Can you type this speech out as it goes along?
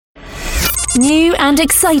New and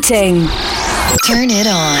exciting. Turn it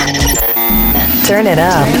on. Turn it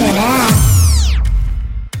up. Turn it up.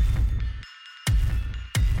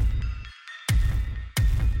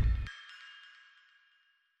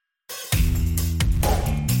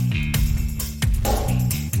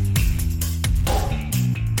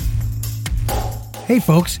 Hey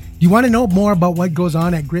folks, do you want to know more about what goes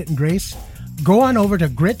on at Grit and Grace? Go on over to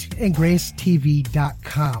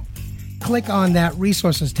gritandgracetv.com. Click on that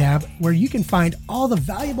resources tab where you can find all the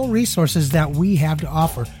valuable resources that we have to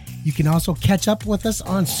offer. You can also catch up with us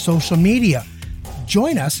on social media.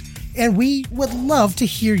 Join us, and we would love to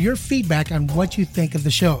hear your feedback on what you think of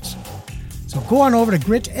the shows. So go on over to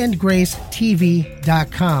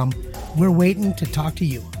gritandgracetv.com. We're waiting to talk to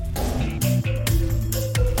you.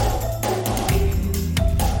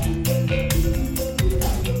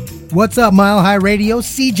 What's up, Mile High Radio?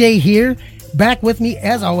 CJ here. Back with me,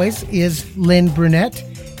 as always, is Lynn Burnett.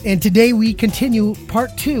 And today we continue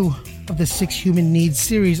part 2 of the 6 Human Needs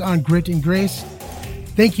series on Grit and Grace.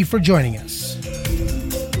 Thank you for joining us.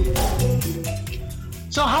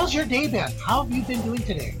 So how's your day been? How have you been doing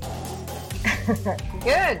today?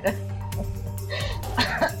 Good.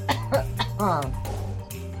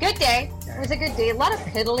 Good day. It was a good day. A lot of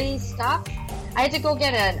piddly stuff. I had to go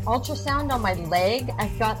get an ultrasound on my leg.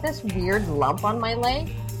 I've got this weird lump on my leg,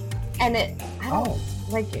 and it's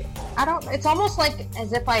almost like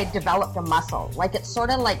as if I developed a muscle. Like it's sort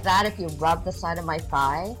of like that if you rub the side of my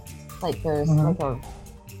thigh, like there's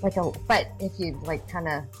but if you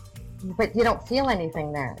but you don't feel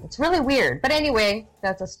anything there. It's really weird. But anyway,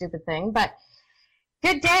 that's a stupid thing, but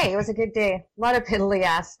good day. It was a good day. A lot of piddly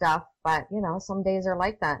ass stuff, but some days are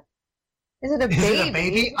like that. Is it a baby? Is it a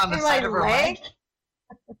baby on the side of her leg?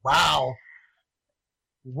 Wow.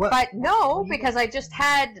 What? But no, because I just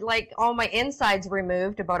had all my insides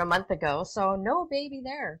removed about a month ago, so no baby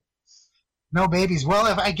there. No babies.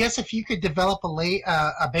 Well, I guess if you could develop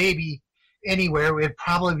a baby anywhere, it would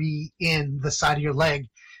probably be in the side of your leg,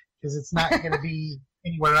 because it's not going to be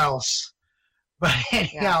anywhere else. But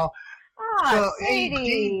anyhow. So,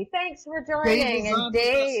 Sadie, thanks for joining, and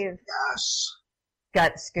Dave. Yes.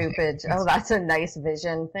 Gut scoopage. Oh, that's a nice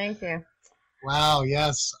vision. Thank you. Wow.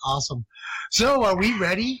 Yes. Awesome. So, are we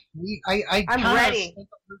ready? I'm ready.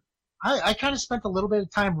 I kind of spent a little bit of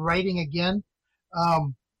time writing again.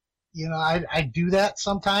 I do that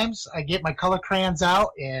sometimes. I get my color crayons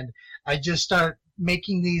out and I just start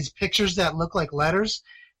making these pictures that look like letters,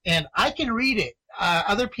 and I can read it.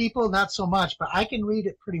 Other people, not so much, but I can read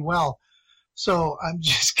it pretty well. So I'm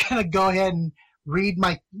just gonna go ahead and read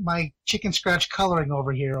my chicken scratch coloring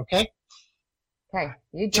over here, okay? Okay,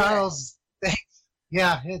 you do Charles, thanks.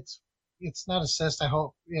 Yeah, it's not a cyst, I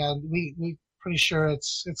hope. Yeah, we pretty sure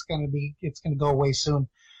it's gonna go away soon.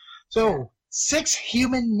 So 6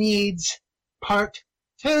 Human Needs Part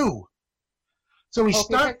 2. So we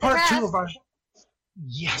start part 2 of our.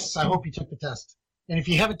 Yes, I hope you took the test. And if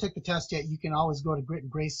you haven't took the test yet, you can always go to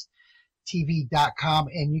gritandgracetv.com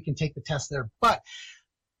and you can take the test there. But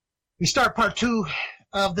we start part 2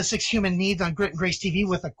 of the 6 Human Needs on Grit and Grace TV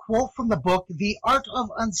with a quote from the book, The Art of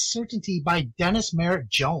Uncertainty by Dennis Merritt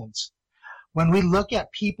Jones. When we look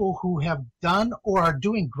at people who have done or are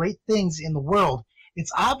doing great things in the world,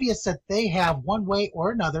 it's obvious that they have, one way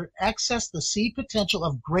or another, accessed the seed potential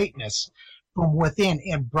of greatness from within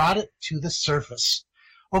and brought it to the surface.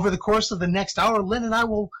 Over the course of the next hour, Lynn and I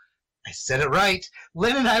will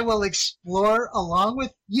explore along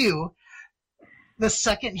with you the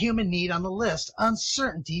second human need on the list,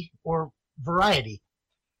 uncertainty or variety.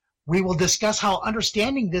 We will discuss how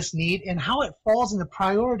understanding this need and how it falls in the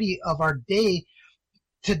priority of our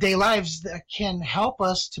day-to-day lives that can help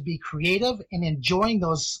us to be creative and enjoying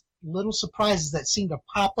those little surprises that seem to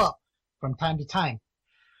pop up from time to time.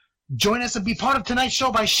 Join us and be part of tonight's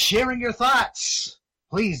show by sharing your thoughts.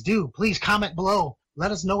 Please do. Please comment below.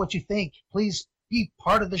 Let us know what you think. Please be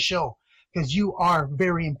part of the show, because you are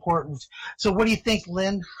very important. So what do you think,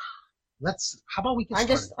 Lynn? How about we get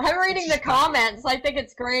started? I'm reading the comments. I think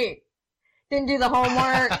it's great. Didn't do the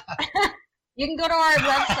homework. You can go to our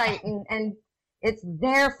website and it's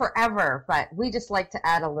there forever, but we just like to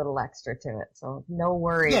add a little extra to it. So no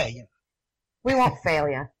worries. Yeah. We won't fail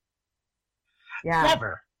you. Yeah.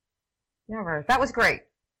 Never. That was great.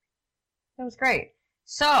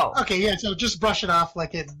 So. Okay, yeah, so just brush it off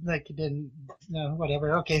like it didn't,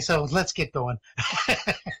 whatever. Okay, so let's get going.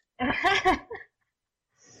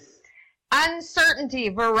 Uncertainty,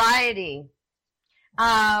 variety.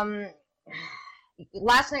 Last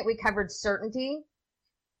night we covered certainty.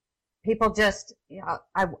 People just,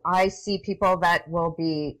 I see people that will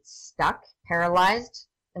be stuck, paralyzed,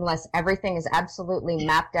 unless everything is absolutely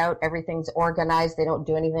mapped out, everything's organized, they don't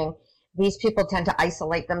do anything. These people tend to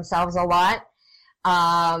isolate themselves a lot.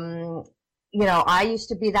 You know, I used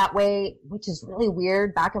to be that way, which is really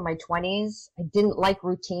weird. Back in my 20s, I didn't like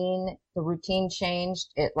routine. The routine changed.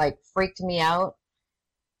 It like freaked me out.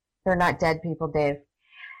 They're not dead people, Dave.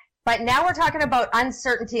 But now we're talking about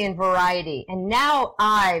uncertainty and variety. And now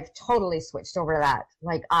I've totally switched over to that.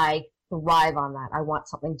 Like, I thrive on that. I want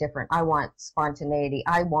something different. I want spontaneity.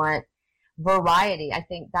 I want variety. I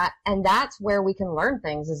think that, and that's where we can learn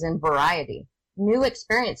things, is in variety. New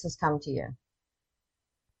experiences come to you.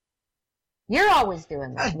 You're always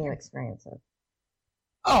doing that, new experiences.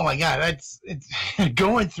 Oh my God. It's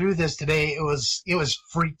going through this today. It was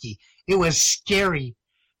freaky. It was scary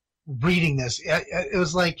reading this. It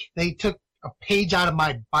was like they took a page out of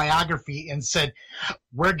my biography and said,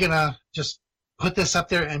 we're going to just put this up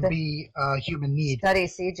there and be a human need. Study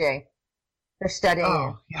CJ. They're studying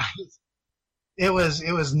you. Yeah. It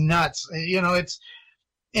was nuts. You know,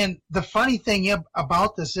 and the funny thing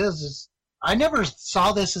about this is I never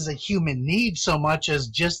saw this as a human need so much as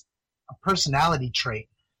just a personality trait.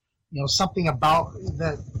 You know, something about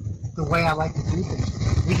the way I like to do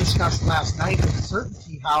things. We discussed last night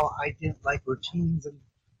uncertainty, how I didn't like routines and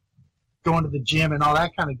going to the gym and all that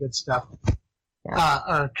kind of good stuff. Yeah.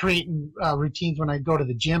 Or creating routines when I go to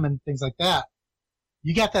the gym and things like that.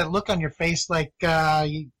 You got that look on your face like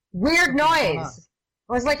weird noise. It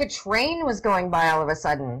was like a train was going by all of a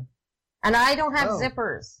sudden. And I don't have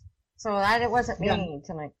zippers. So it wasn't me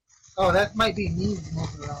tonight. Oh, that might be me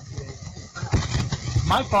moving around today.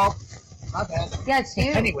 My fault. My bad. Yeah, it's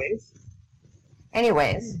you.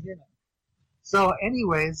 Anyways. So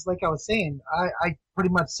anyways, like I was saying, I pretty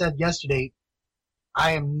much said yesterday,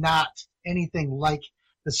 I am not anything like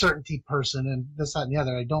the certainty person and this, that, and the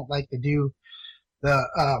other. I don't like to do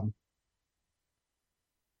the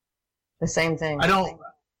same thing. I don't.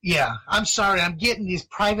 Yeah, I'm sorry. I'm getting these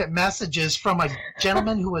private messages from a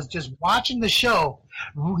gentleman who was just watching the show,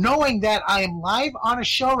 knowing that I am live on a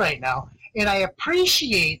show right now, and I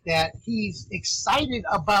appreciate that he's excited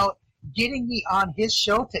about getting me on his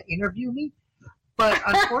show to interview me. But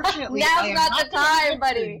unfortunately, now's not the time,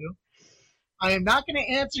 buddy. I am not going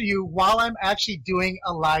to answer you while I'm actually doing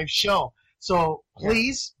a live show. So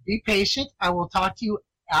please be patient. I will talk to you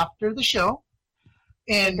after the show.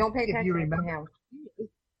 And don't pay attention if you remember,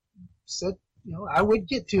 said, you know, I would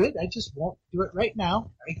get to it. I just won't do it right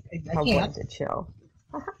now. I can't. To chill.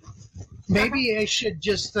 Maybe I should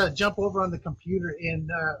just jump over on the computer and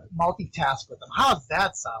multitask with them. How's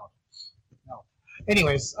that sound? No.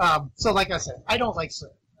 Anyways, so like I said, I don't like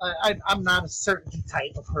certainty. I'm not a certainty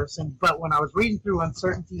type of person, but when I was reading through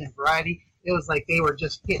uncertainty and variety, it was like they were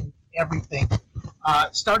just hitting everything,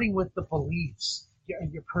 starting with the beliefs,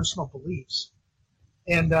 your personal beliefs.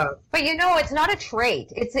 And but you know, it's not a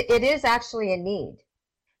trait. It is actually a need,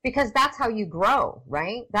 because that's how you grow,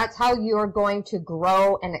 right? That's how you're going to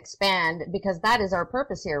grow and expand, because that is our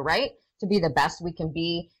purpose here, right? To be the best we can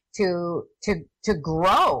be, to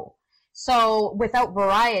grow. So without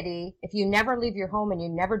variety, if you never leave your home and you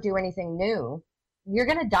never do anything new, you're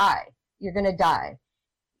going to die. You're going to die.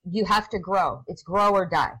 You have to grow. It's grow or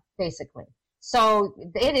die, basically. So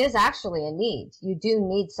it is actually a need. You do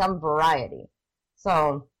need some variety.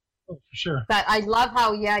 So, for sure. But I love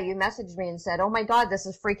how, you messaged me and said, oh my God, this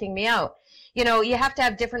is freaking me out. You know, you have to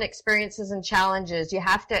have different experiences and challenges. You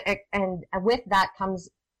have to, and with that comes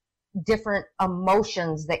different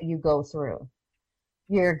emotions that you go through.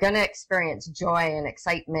 You're going to experience joy and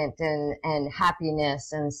excitement and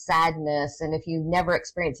happiness and sadness. And if you never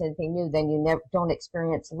experience anything new, then you don't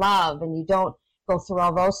experience love, and you don't go through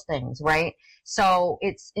all those things, right? So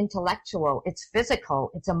it's intellectual, it's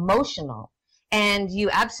physical, it's emotional. And you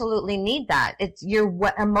absolutely need that. It's your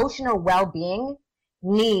emotional well-being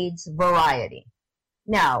needs variety.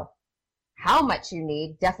 Now, how much you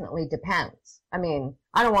need definitely depends. I mean,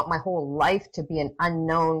 I don't want my whole life to be an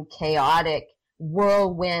unknown, chaotic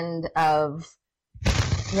whirlwind of,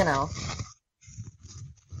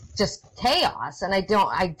 just chaos. And I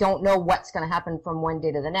don't know what's going to happen from one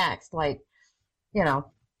day to the next. Like,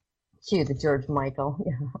 cue the George Michael.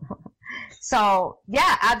 So,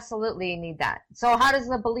 yeah, absolutely you need that. So how does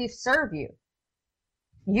the belief serve you?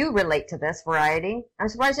 You relate to this, variety. I'm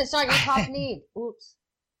surprised it's not your top need. Oops.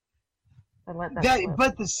 I let that slip.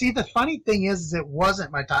 But the funny thing is it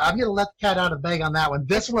wasn't my top. I'm going to let the cat out of the bag on that one.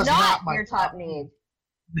 This was not my your top need.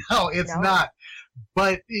 No, it's not.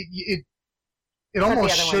 But it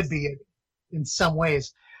almost should be in some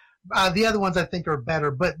ways. The other ones I think are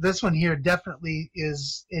better, but this one here definitely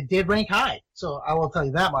it did rank high. So I will tell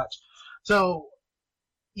you that much. So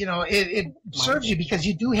it serves you because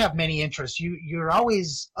you do have many interests. You're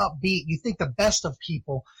always upbeat. You think the best of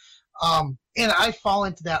people. And I fall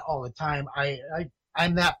into that all the time.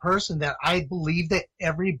 I'm that person that I believe that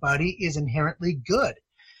everybody is inherently good.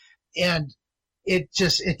 And it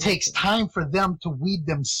takes time for them to weed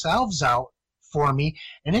themselves out for me.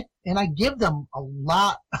 And I give them a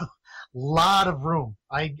lot of room.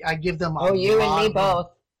 I give them a lot. Oh, you and me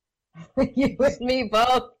both. You and me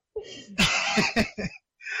both.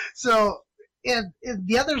 So, and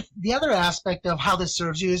the other aspect of how this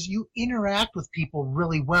serves you is you interact with people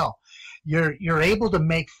really well. You're able to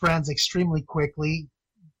make friends extremely quickly,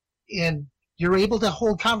 and you're able to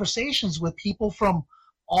hold conversations with people from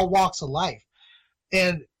all walks of life.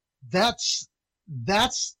 And that's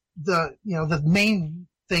the main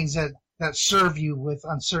things that serve you with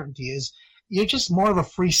uncertainty is you're just more of a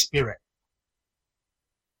free spirit.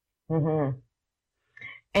 Mm-hmm.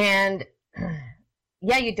 And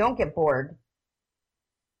yeah, you don't get bored,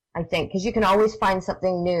 I think, because you can always find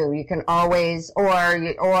something new. You can always,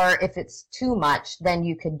 or if it's too much, then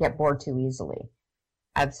you could get bored too easily.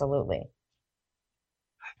 Absolutely.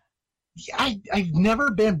 I've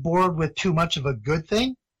never been bored with too much of a good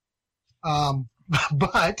thing.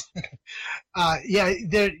 But yeah,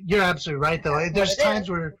 you're absolutely right, though. There's times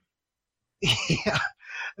where, yeah,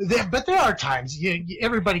 but there are times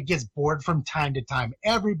everybody gets bored from time to time.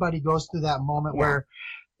 Everybody goes through that moment where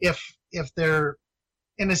if they're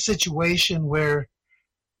in a situation where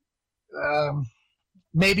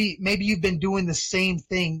maybe you've been doing the same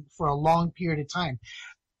thing for a long period of time,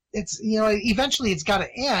 it's eventually it's got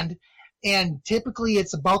to end. And typically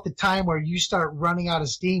it's about the time where you start running out of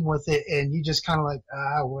steam with it and you just kind of like,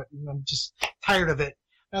 I'm just tired of it.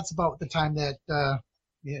 That's about the time that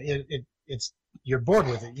you're bored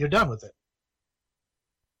with it. You're done with it.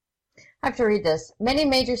 I have to read this. Many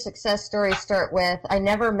major success stories start with, I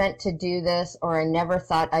never meant to do this, or I never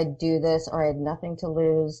thought I'd do this, or I had nothing to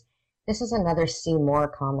lose. This is another Seymour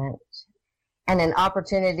comment. And an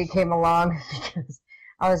opportunity came along because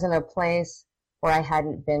I was in a place where I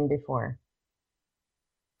hadn't been before.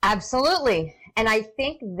 Absolutely. And I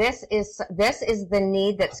think this is the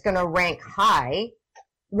need that's going to rank high.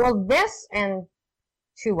 Well, this and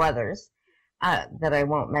two others that I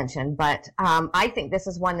won't mention, but I think this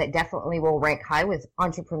is one that definitely will rank high with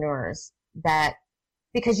entrepreneurs, that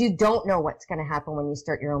because you don't know what's going to happen when you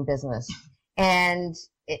start your own business. And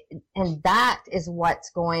that is what's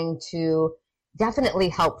going to definitely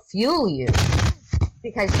help fuel you,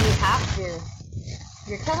 because you have to.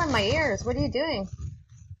 You're killing my ears. What are you doing?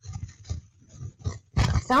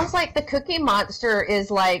 Sounds like the Cookie Monster is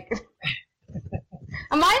like...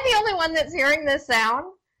 Am I the only one that's hearing this sound?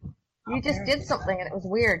 You just did something and it was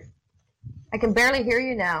weird. I can barely hear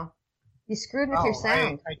you now. You screwed with your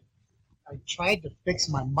sound. I tried to fix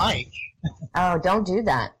my mic. Oh, don't do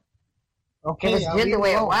that. Okay, it was good the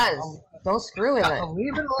way it was. Don't screw with it. I'll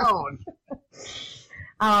leave it alone.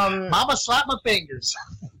 Mama slapped my fingers.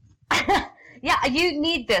 Yeah, you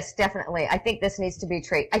need this, definitely. I think this needs to be a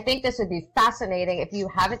trait. I think this would be fascinating. If you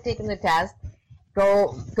haven't taken the test,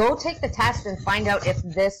 go take the test and find out if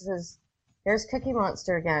this is... There's Cookie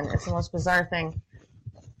Monster again. It's the most bizarre thing.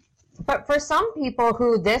 But for some people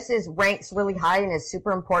who ranks really high and is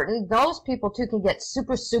super important, those people too can get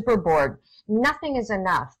super, super bored. Nothing is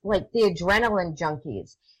enough. Like the adrenaline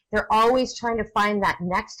junkies. They're always trying to find that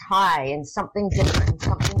next high and something different and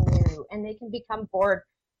something new. And they can become bored.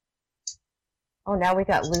 Oh, now we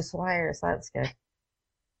got loose wires. That's good.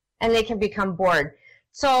 And they can become bored.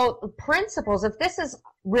 So principles, if this is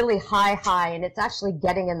really high, and it's actually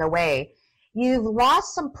getting in the way, you've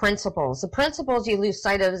lost some principles. The principles you lose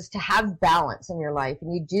sight of is to have balance in your life.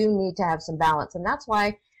 And you do need to have some balance. And that's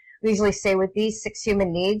why we usually say with these 6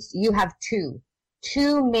 human needs, you have two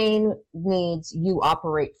main needs you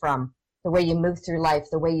operate from. The way you move through life,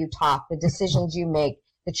 the way you talk, the decisions you make,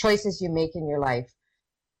 the choices you make in your life.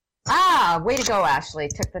 Way to go, Ashley.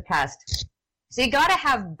 Took the test. So you got to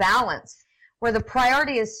have balance where the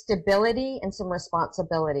priority is stability and some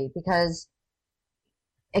responsibility, because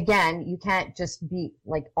again, you can't just be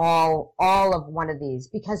like all of one of these,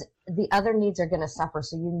 because the other needs are going to suffer.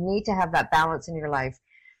 So you need to have that balance in your life.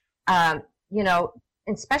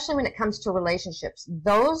 Especially when it comes to relationships,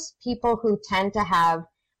 those people who tend to have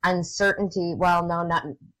uncertainty, well, no, not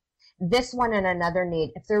this one and another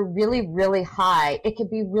need, if they're really, really high, it could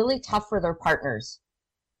be really tough for their partners.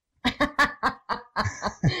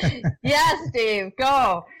 Yes, Dave,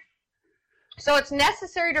 go. So it's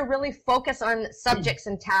necessary to really focus on subjects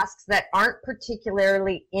and tasks that aren't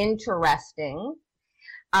particularly interesting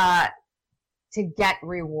to get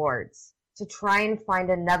rewards, to try and find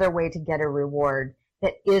another way to get a reward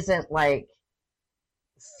that isn't like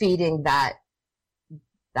feeding that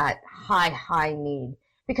high need,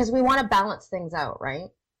 because we want to balance things out, right?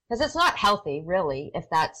 Because it's not healthy, really,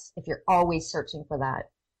 if you're always searching for that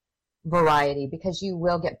variety, because you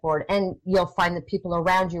will get bored and you'll find the people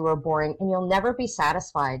around you are boring and you'll never be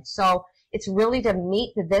satisfied. So it's really to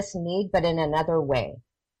meet this need, but in another way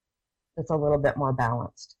that's a little bit more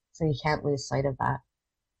balanced. So you can't lose sight of that.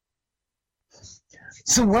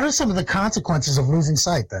 So what are some of the consequences of losing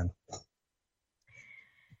sight then?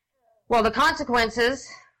 Well, the consequences,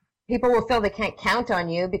 people will feel they can't count on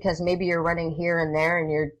you because maybe you're running here and there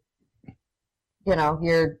and you're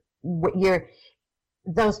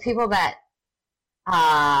those people that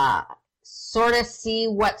sort of see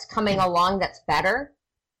what's coming along that's better.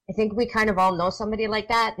 I think we kind of all know somebody like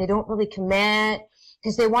that. They don't really commit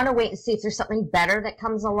because they want to wait and see if there's something better that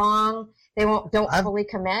comes along. They don't fully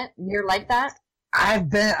commit. You're like that? I've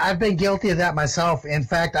been guilty of that myself. In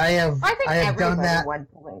fact, I have done that. One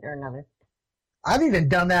point or another. I've even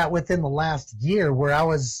done that within the last year where I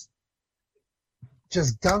was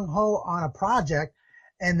just gung-ho on a project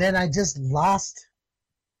and then I just lost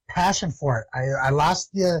passion for it. I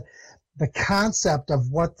lost the concept of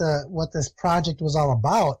what this project was all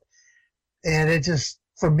about. And it just,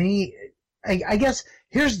 for me, I guess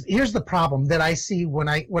here's the problem that I see when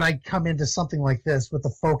I come into something like this with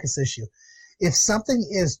the focus issue. If something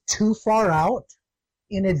is too far out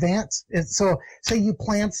in advance, so say you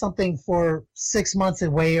plan something for 6 months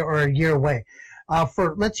away or a year away.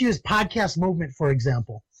 Let's use Podcast Movement, for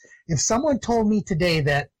example. If someone told me today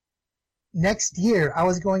that next year I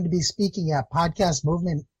was going to be speaking at Podcast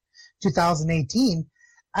Movement 2018,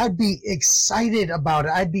 I'd be excited about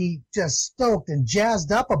it. I'd be just stoked and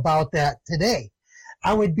jazzed up about that today.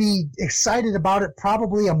 I would be excited about it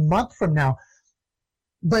probably a month from now.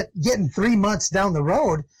 But getting 3 months down the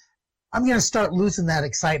road, I'm going to start losing that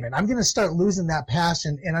excitement. I'm going to start losing that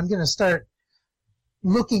passion, and I'm going to start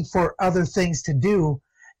looking for other things to do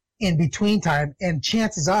in between time. And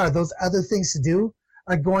chances are those other things to do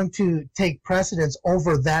are going to take precedence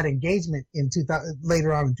over that engagement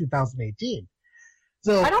later on in 2018.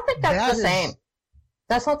 So I don't think that's the same.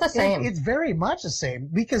 That's not the same. It's very much the same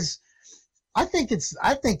because I think it's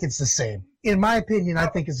the same. In my opinion, I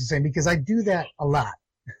think it's the same because I do that a lot.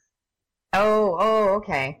 Oh,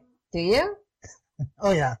 okay. Do you?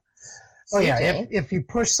 Oh yeah. If you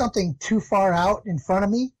push something too far out in front of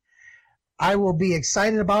me, I will be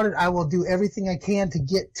excited about it. I will do everything I can to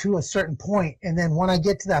get to a certain point, and then when I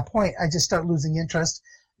get to that point, I just start losing interest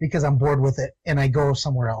because I'm bored with it, and I go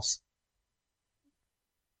somewhere else.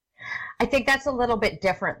 I think that's a little bit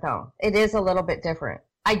different, though. It is a little bit different.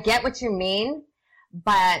 I get what you mean,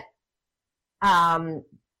 but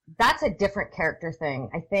that's a different character thing.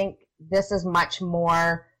 I think this is much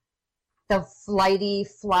more the flighty,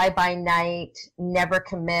 fly-by-night, never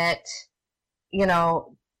commit,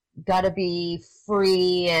 gotta be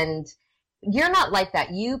free, and you're not like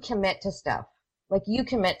that. You commit to stuff. Like, you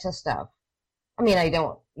commit to stuff. I mean, I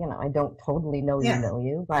don't totally know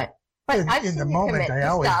you, but I've seen you commit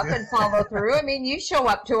to stuff and follow through. I mean, you show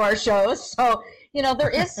up to our shows, so, there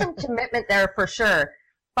is some commitment there for sure.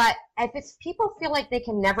 But if it's people feel like they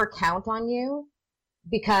can never count on you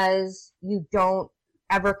because you don't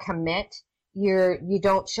ever commit, you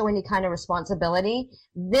don't show any kind of responsibility,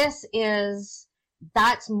 that's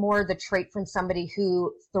more the trait from somebody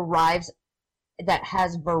who thrives, that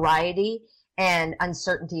has variety and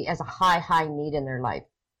uncertainty as a high need in their life.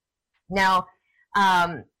 Now,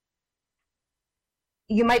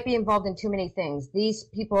 you might be involved in too many things. These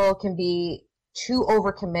people can be too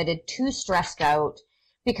overcommitted, too stressed out,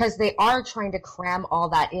 because they are trying to cram all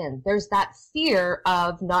that in. There's that fear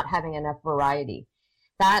of not having enough variety.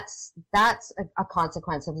 That's a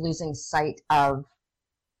consequence of losing sight of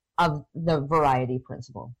the variety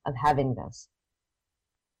principle, of having this.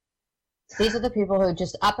 These are the people who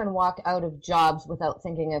just up and walk out of jobs without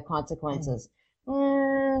thinking of consequences.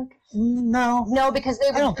 No, because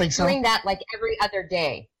they've been doing that like every other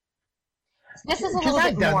day. This is a little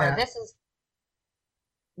bit more.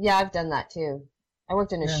 Yeah, I've done that too. I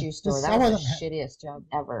worked in a shoe store. That was the shittiest job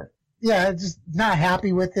ever. Yeah, just not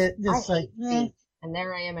happy with it. Just and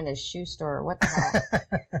there I am in a shoe store. What the hell?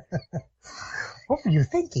 What were you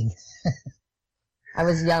thinking? I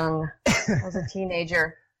was young. I was a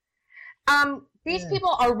teenager. These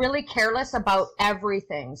people are really careless about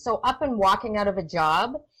everything. So up and walking out of a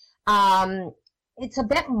job, it's a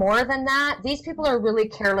bit more than that. These people are really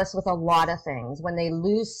careless with a lot of things when they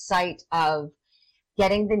lose sight of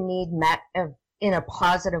getting the need met in a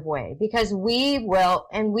positive way, because we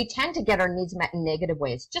tend to get our needs met in negative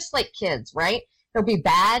ways, just like kids, right? They'll be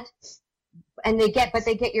bad but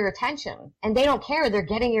they get your attention, and they don't care. They're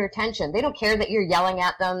getting your attention. They don't care that you're yelling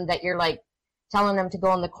at them, that you're like telling them to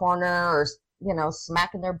go in the corner or,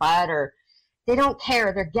 smacking their butt, or they don't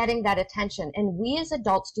care. They're getting that attention. And we as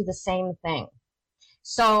adults do the same thing.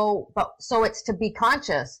 So it's to be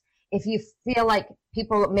conscious. If you feel like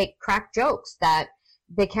people make crack jokes that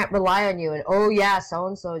they can't rely on you, and, oh yeah,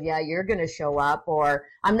 so-and-so, yeah, you're going to show up, or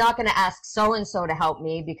I'm not going to ask so-and-so to help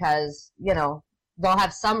me because, they'll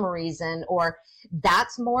have some reason, or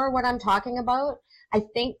that's more what I'm talking about. I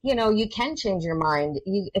think, you can change your mind.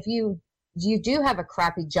 If you do have a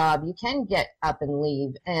crappy job, you can get up and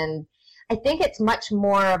leave. And I think it's much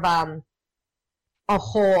more of a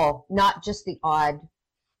whole, not just the odd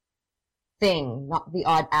thing, not the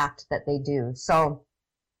odd act that they do. So,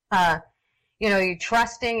 you're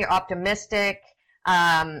trusting, you're optimistic,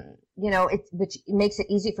 which makes it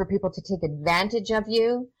easy for people to take advantage of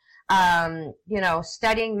you.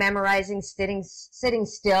 Studying, memorizing, sitting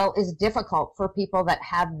still is difficult for people that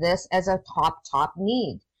have this as a top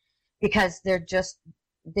need, because they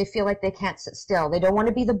feel like they can't sit still. They don't want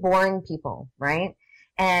to be the boring people, right?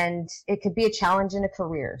 And it could be a challenge in a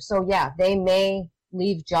career. So yeah, they may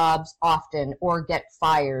leave jobs often or get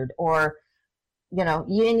fired, or,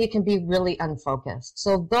 and you can be really unfocused.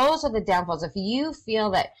 So those are the downfalls. If you feel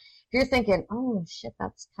that, if you're thinking, oh shit,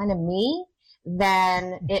 that's kind of me,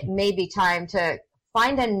 then it may be time to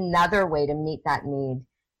find another way to meet that need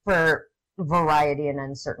for variety and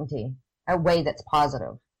uncertainty, a way that's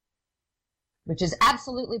positive, which is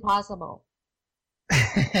absolutely possible.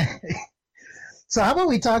 So how about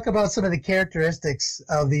we talk about some of the characteristics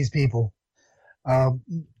of these people?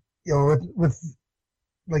 With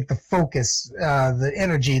like the focus, the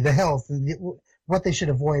energy, the health, what they should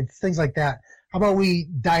avoid, things like that. How about we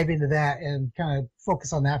dive into that and kind of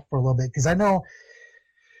focus on that for a little bit? Because I know,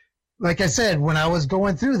 like I said, when I was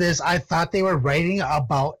going through this, I thought they were writing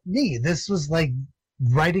about me. This was like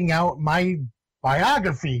writing out my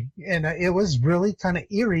biography, and it was really kind of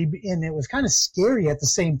eerie, and it was kind of scary at the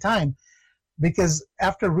same time, because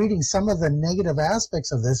after reading some of the negative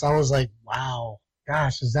aspects of this, I was like, wow,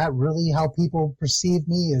 gosh, is that really how people perceive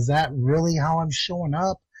me? Is that really how I'm showing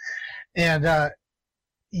up? And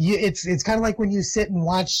it's kind of like when you sit and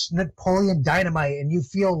watch Napoleon Dynamite and you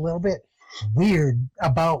feel a little bit weird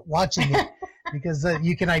about watching it because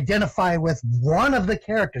you can identify with one of the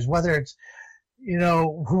characters, whether it's,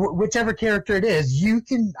 whichever character it is, you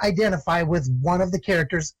can identify with one of the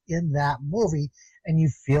characters in that movie, and you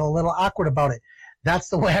feel a little awkward about it. That's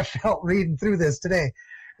the way I felt reading through this today.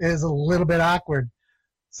 It was a little bit awkward.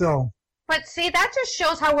 So. But see, that just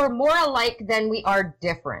shows how we're more alike than we are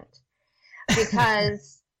different.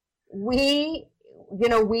 Because we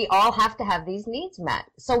all have to have these needs met.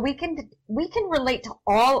 So we can relate to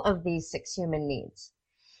all of these 6 human needs.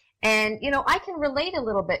 And, I can relate a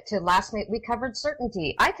little bit to last night we covered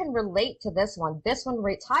certainty. I can relate to this one. This one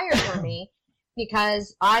rates higher for me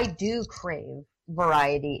because I do crave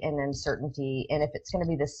variety and uncertainty. And if it's going to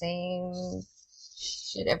be the same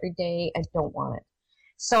shit every day, I don't want it.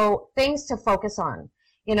 So things to focus on,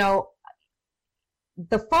 the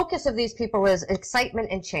focus of these people is excitement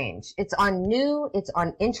and change. It's on new, it's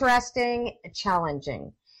on interesting,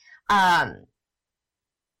 challenging.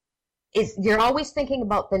 You're always thinking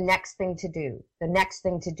about the next thing to do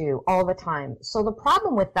all the time. So the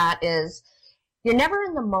problem with that is you're never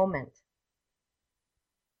in the moment.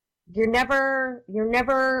 You're never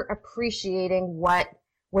appreciating what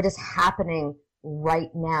is happening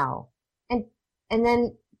right now. And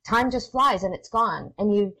then time just flies and it's gone.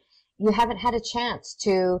 And you haven't had a chance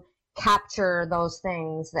to capture those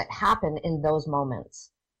things that happen in those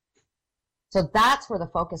moments. So that's where the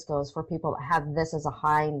focus goes for people that have this as a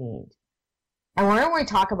high need. And when we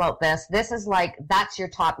talk about this is like, that's your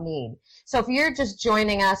top need. So if you're just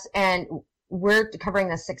joining us and we're covering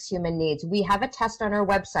the 6 human needs, we have a test on our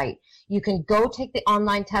website. You can go take the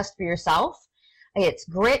online test for yourself. It's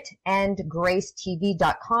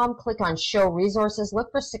gritandgracetv.com. Click on show resources,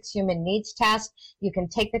 look for 6 human needs test. You can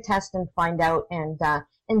take the test and find out. And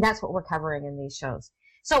that's what we're covering in these shows.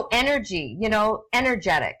 So energy,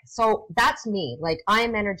 energetic. So that's me. Like I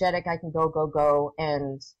am energetic. I can go.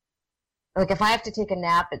 And like if I have to take a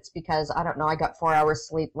nap, it's because I don't know, I got 4 hours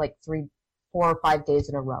sleep like 3, 4 or 5 days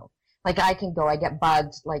in a row. Like I can go, I get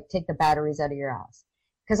bugged, like take the batteries out of your ass.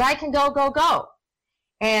 Cause I can go.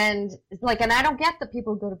 And I don't get the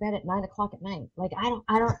people who go to bed at 9 o'clock at night. Like, I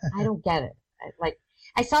don't get it. Like,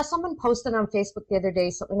 I saw someone posted on Facebook the other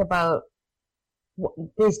day something about,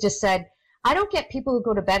 they just said, I don't get people who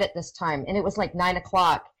go to bed at this time. And it was like 9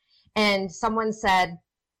 o'clock. And someone said,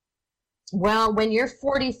 well, when you're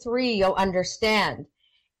 43, you'll understand.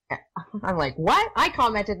 I'm like, what? I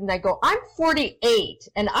commented and I go, I'm 48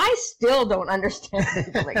 and I still don't understand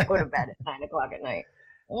people that go to bed at 9 o'clock at night.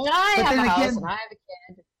 I have a house and I have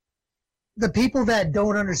a kid. The people that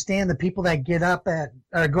don't understand, the people that get up at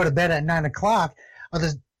or go to bed at 9 o'clock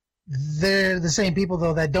they're the same people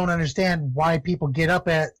though that don't understand why people get up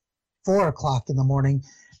at 4 o'clock in the morning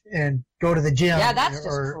and go to the gym. Yeah, that's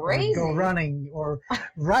just crazy. Or go running or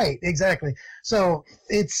right, exactly. So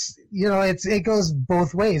it's it goes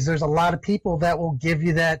both ways. There's a lot of people that will give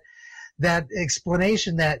you that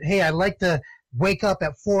explanation that, hey, I like to wake up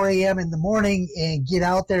at 4 a.m. in the morning and get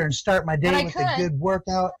out there and start my day with a good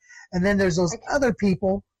workout. And then there's those other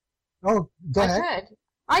people. Oh, go ahead.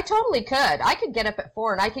 I totally could. I could get up at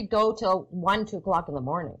 4 and I could go till 1, 2 o'clock in the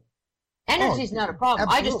morning. Energy's not a problem.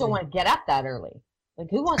 Absolutely. I just don't want to get up that early. Like,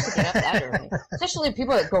 who wants to get up that early? Especially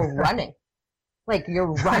people that go running. Like,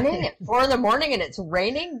 you're running at 4 in the morning and it's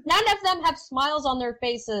raining. None of them have smiles on their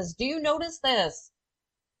faces. Do you notice this?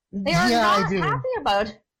 They are not happy about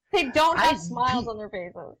it. They don't have smiles on their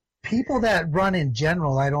faces. People that run in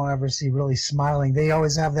general, I don't ever see really smiling. They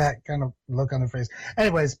always have that kind of look on their face.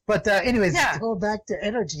 Anyways, to go back to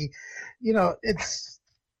energy, it's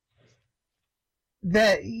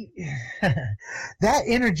that that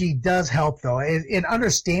energy does help though in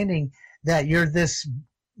understanding that you're this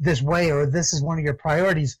way or this is one of your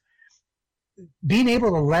priorities. Being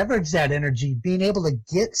able to leverage that energy, being able to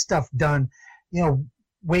get stuff done,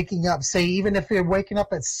 waking up, say even if you're waking up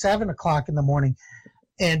at 7 o'clock in the morning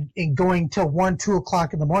and going till 1, 2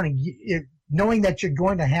 o'clock in the morning, knowing that you're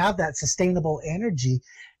going to have that sustainable energy,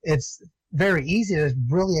 it's very easy to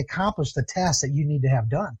really accomplish the task that you need to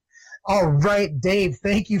have done. All right, Dave,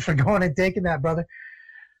 thank you for going and taking that, brother.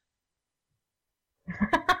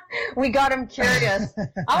 We got him curious.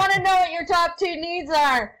 I want to know what your top 2 needs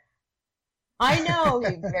are. I know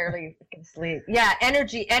you barely can sleep. Yeah,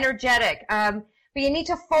 energetic. But you need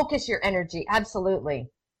to focus your energy.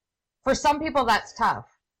 Absolutely. For some people, that's tough.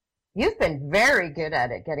 You've been very good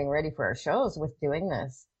at it, getting ready for our shows with doing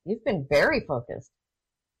this. You've been very focused.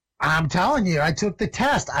 I'm telling you, I took the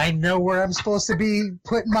test. I know where I'm supposed to be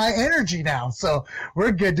putting my energy now. So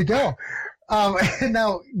we're good to go. And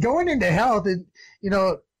now going into health, and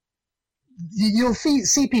you'll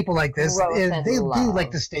see people like this, and they do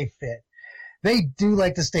like to stay fit. They do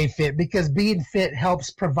like to stay fit because being fit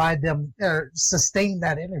helps provide them or sustain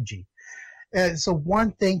that energy. So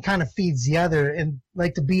one thing kind of feeds the other, and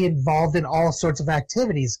like to be involved in all sorts of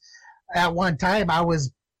activities. At one time, I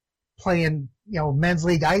was playing, men's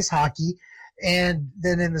league ice hockey, and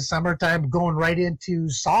then in the summertime, going right into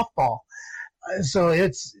softball. So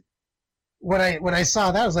it's when I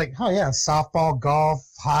saw that, I was like, oh yeah, softball, golf,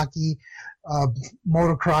 hockey,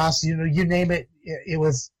 motocross, you name it. It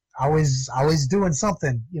was always doing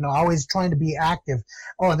something, always trying to be active.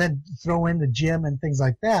 Oh, and then throw in the gym and things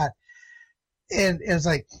like that. And it's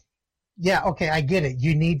like, yeah, okay, I get it.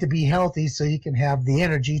 You need to be healthy so you can have the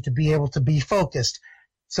energy to be able to be focused.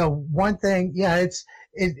 So one thing, yeah,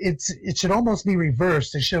 it should almost be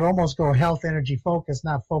reversed. It should almost go health, energy, focus,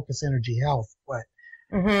 not focus, energy, health. But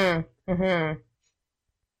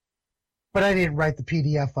but I didn't write the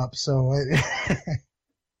PDF up, so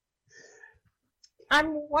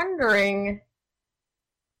I'm wondering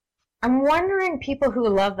people who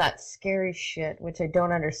love that scary shit, which I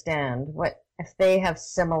don't understand, what if they have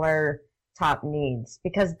similar top needs,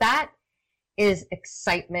 because that is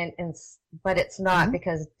excitement, but it's not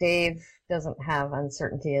because Dave doesn't have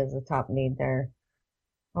uncertainty as a top need there.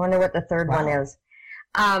 I wonder what the third one is.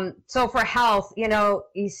 So for health,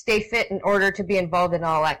 you stay fit in order to be involved in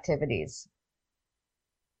all activities.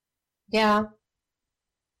 Yeah.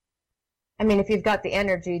 I mean, if you've got the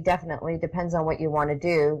energy, definitely depends on what you want to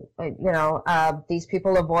do. These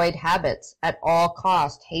people avoid habits at all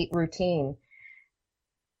cost, hate routine.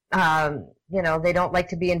 They don't like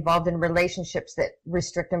to be involved in relationships that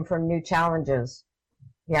restrict them from new challenges.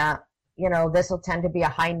 Yeah. This will tend to be a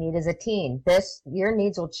high need as a teen. Your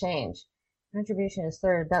needs will change. Contribution is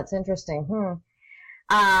third. That's interesting.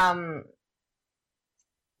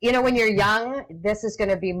 When you're young, this is going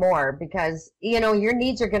to be more because, your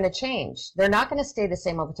needs are going to change. They're not going to stay the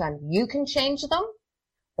same all the time. You can change them,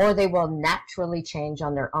 or they will naturally change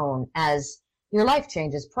on their own as your life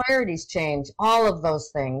changes, priorities change, all of those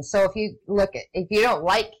things. So if you don't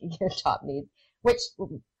like your top needs, which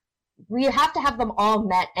we have to have them all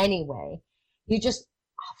met anyway, you just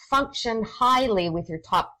function highly with your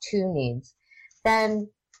top 2 needs, then,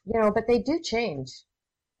 but they do change.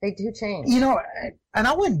 They do change. And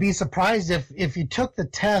I wouldn't be surprised if you took the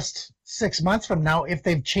test 6 months from now, if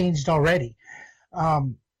they've changed already.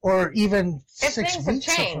 Or even if 6 things weeks have from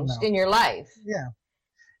changed now. in your life. Yeah.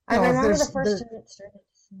 I know, remember the there's- first there- time it started.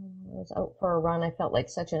 I was out for a run. I felt like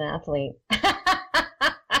such an athlete.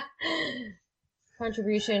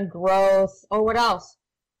 Contribution, growth. Oh, what else?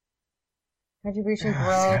 Contribution,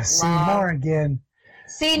 growth, See love. more again.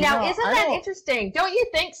 See, You now, know, isn't I that don't- interesting? Don't you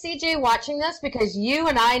think, CJ, watching this? Because you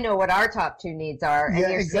and I know what our top two needs are. And Yeah,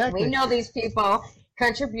 you're exactly. we know these people.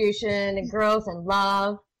 Contribution and growth and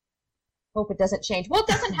love. Hope it doesn't change. Well, it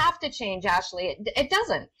doesn't have to change, Ashley. It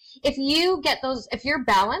doesn't. If you get those, if you're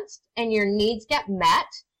balanced and your needs get met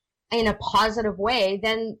in a positive way,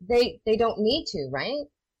 then they don't need to, right?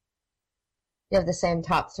 You have the same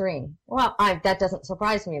top three. Well, that doesn't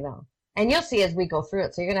surprise me, though. And you'll see as we go through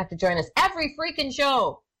it. So you're going to have to join us every freaking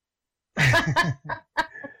show.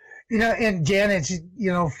 You know, and Janet,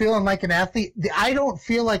 you know, feeling like an athlete. I don't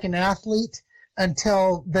feel like an athlete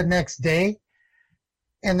until the next day.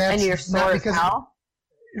 And that's And you're not sore as because, hell.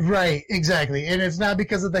 right, exactly. And it's not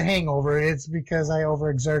because of the hangover. It's because I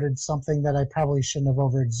overexerted something that I probably shouldn't have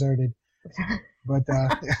overexerted. But,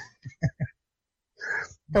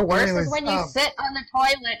 The worst anyways, is when you sit on the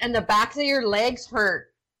toilet and the backs of your legs hurt.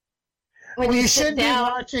 When well, you you sit should be down.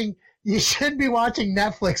 watching. You should be watching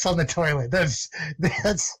Netflix on the toilet. That's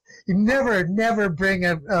you never bring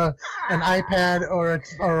an iPad or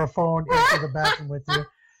a phone into the bathroom with you.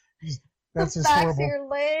 That's the just backs of horrible. your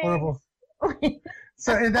legs. Horrible.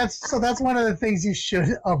 So that's one of the things you should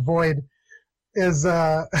avoid is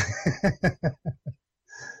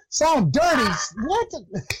sound dirty. What?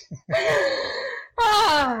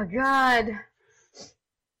 Oh God.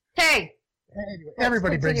 Hey, Anyway,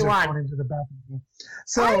 everybody brings continue their on. phone into the bathroom. I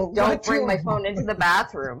So don't bring my phone into the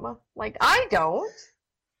bathroom. Like I don't.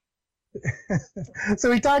 So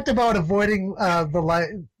we talked about avoiding the light.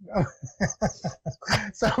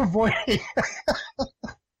 So avoiding.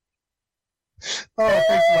 Oh,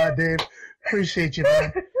 thanks a lot, Dave. Appreciate you,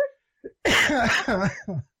 man.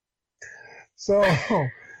 So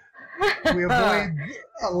we avoid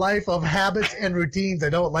a life of habits and routines. I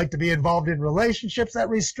don't like to be involved in relationships that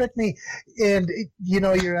restrict me. And you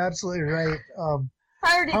know, you're absolutely right. I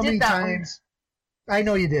already How many did that one. times? I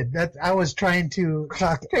know you did. That I was trying to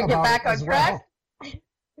talk Trying to get about back it on as track? well.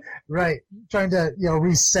 Right, trying to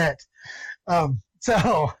reset.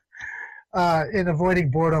 So in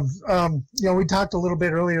avoiding boredom, we talked a little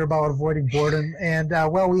bit earlier about avoiding boredom, and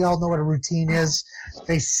well, we all know what a routine is.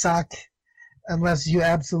 They suck unless you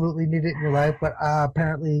absolutely need it in your life. But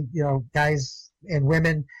apparently, guys and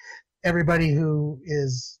women, everybody who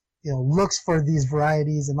is looks for these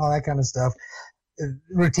varieties and all that kind of stuff,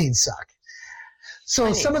 routines suck.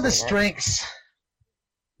 So some of the strengths,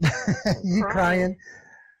 you crying,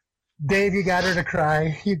 Dave, you got her to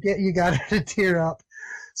cry. You got her to tear up.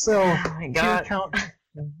 So Oh my tear God. count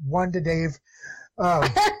 1 to Dave.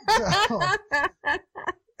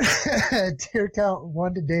 Tear count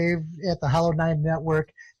 1 to Dave at the Hollow 9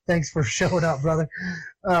 Network. Thanks for showing up, brother.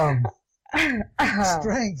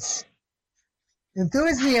 Strengths,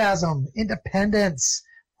 enthusiasm, independence,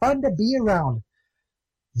 fun to be around.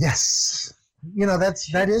 Yes, that's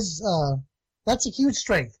a huge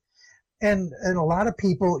strength, and a lot of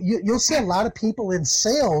people you'll see a lot of people in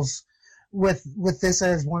sales with this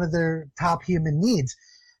as one of their top human needs,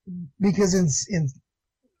 because in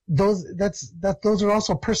those those are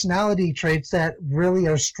also personality traits that really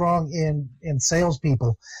are strong in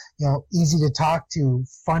salespeople. Easy to talk to,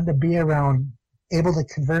 fun to be around, able to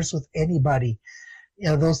converse with anybody.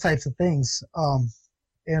 Those types of things.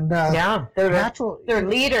 Yeah, they're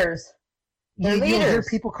leaders. They're You'll hear leaders.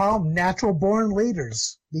 people call them natural born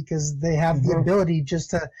leaders because they have the ability just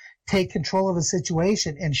to take control of a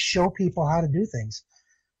situation and show people how to do things.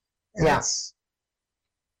 And Yeah.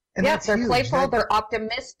 that's They're huge. playful. They're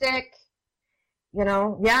optimistic.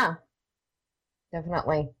 Yeah,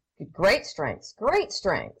 definitely. Great strengths. Great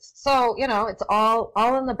strengths. So it's all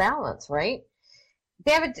in the balance, right?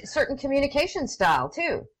 They have a certain communication style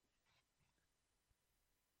too.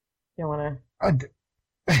 You want to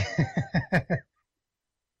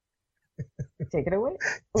take it away?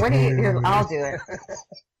 What do you? Here, I'll do it.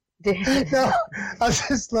 No, I was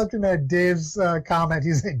just looking at Dave's comment.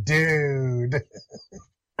 He's like, dude.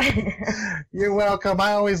 You're welcome.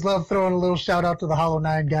 I always love throwing a little shout out to the Hollow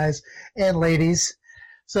 9 guys and ladies.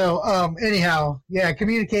 So anyhow, yeah,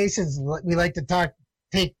 communications. We like to talk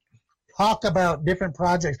about different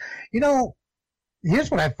projects.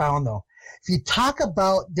 Here's what I found though. If you talk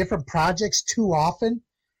about different projects too often,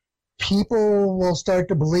 people will start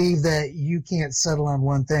to believe that you can't settle on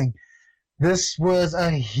one thing. This was a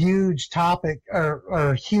huge topic or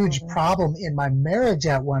a huge problem in my marriage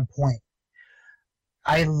at one point.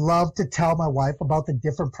 I love to tell my wife about the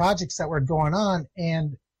different projects that were going on,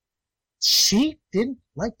 and she didn't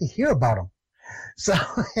like to hear about them. So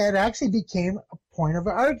it actually became a point of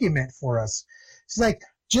argument for us. She's like,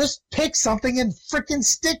 just pick something and freaking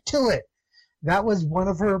stick to it. That was one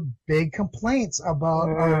of her big complaints about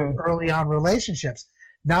our early on relationships.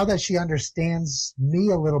 Now that she understands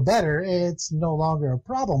me a little better, it's no longer a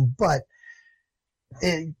problem. But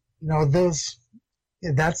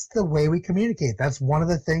that's the way we communicate. That's one of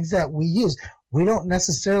the things that we use. We don't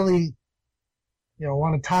necessarily,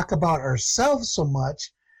 want to talk about ourselves so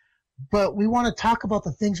much, but we want to talk about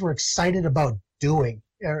the things we're excited about doing,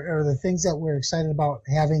 or the things that we're excited about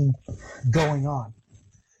having going on.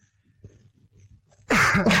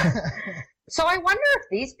 So I wonder if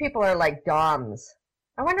these people are like DOMs.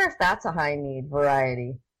 I wonder if that's a high need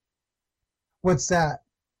variety. What's that?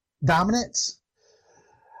 Dominance?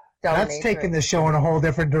 That's Dominatrix. taking the show in a whole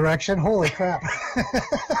different direction. Holy crap.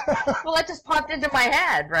 Well, that just popped into my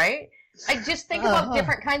head, right? I just think about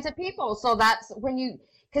different kinds of people. So that's when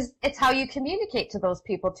because it's how you communicate to those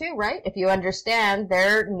people too, right? If you understand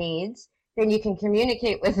their needs, then you can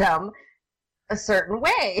communicate with them a certain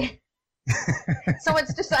way. So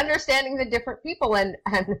it's just understanding the different people and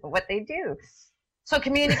what they do. So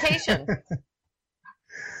communication.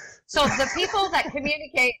 So the people that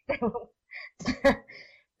communicate,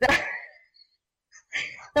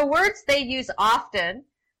 the words they use often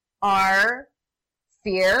are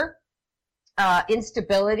fear,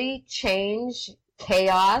 instability, change,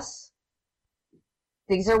 chaos.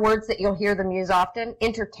 These are words that you'll hear them use often.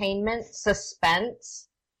 Entertainment, suspense.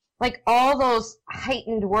 Like all those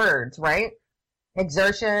heightened words, right?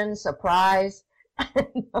 Exertion, surprise,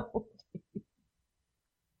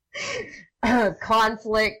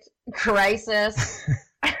 conflict, crisis.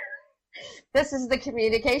 This is the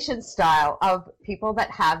communication style of people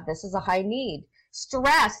that have this as a high need.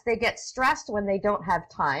 Stress, they get stressed when they don't have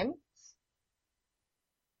time,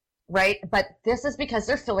 right? But this is because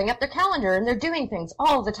they're filling up their calendar and they're doing things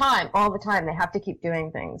all the time. They have to keep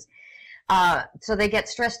doing things. So they get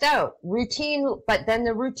stressed out. Routine, but then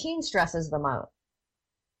the routine stresses them out.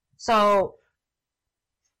 So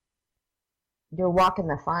you're walking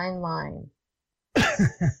the fine line.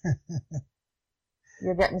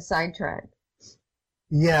 You're getting sidetracked.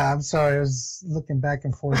 Yeah, I'm sorry. I was looking back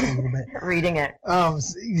and forth a little bit. Reading it.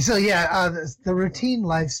 The routine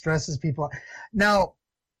life stresses people. Now,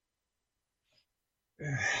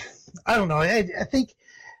 I don't know. I think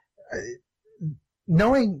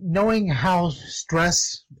knowing how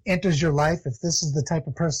stress enters your life, if this is the type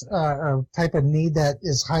of person or type of need that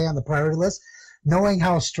is high on the priority list, knowing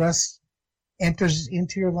how stress enters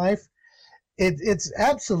into your life, it's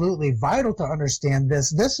absolutely vital to understand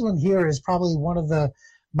this. This one here is probably one of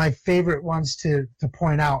my favorite ones to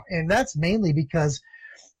point out, and that's mainly because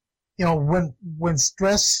when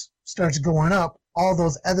stress starts going up, all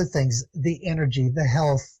those other things, the energy, the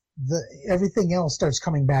health, everything else starts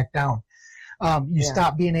coming back down. You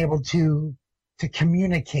stop being able to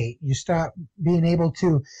communicate. You stop being able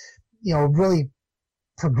to, really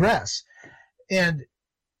progress. And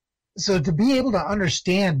so to be able to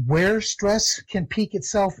understand where stress can peak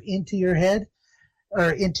itself into your head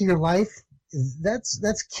or into your life,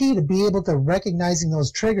 that's key to be able to recognizing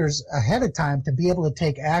those triggers ahead of time to be able to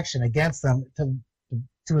take action against them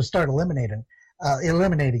to start eliminating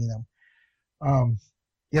them.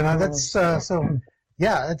 It's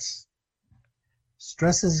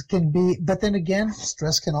stresses can be, but then again,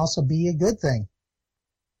 stress can also be a good thing.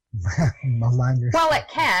 Well, it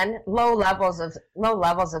can low levels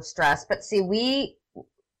of stress, but see,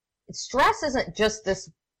 stress isn't just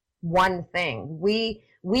this one thing. We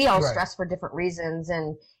all stress for different reasons,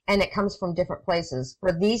 and it comes from different places.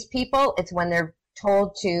 For these people, it's when they're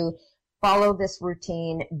told to follow this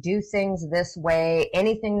routine, do things this way,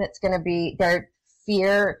 anything that's going to be their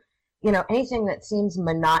fear, anything that seems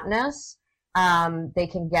monotonous, they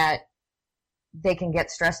can get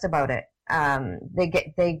stressed about it. They'll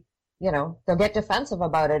get defensive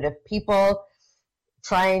about it if people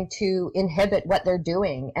trying to inhibit what they're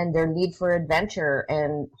doing and their need for adventure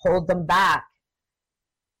and hold them back.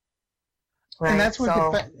 Right? And that's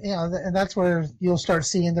where and that's where you'll start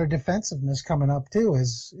seeing their defensiveness coming up too.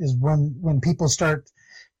 Is when people start,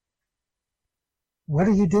 what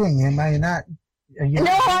are you doing? Am I not?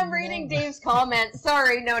 No, I'm reading Dave's comments.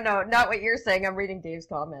 Sorry, no, not what you're saying. I'm reading Dave's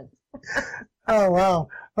comments. Oh wow.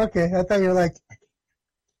 Okay, I thought you were like,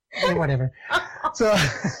 hey, whatever. So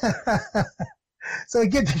I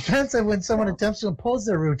get defensive when someone attempts to impose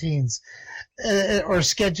their routines or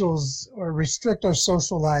schedules or restrict our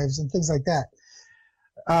social lives and things like that.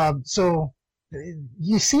 So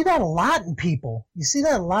you see that a lot in people.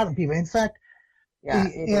 In fact,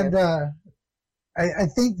 I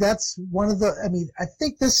think that's one of the, I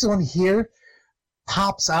think this one here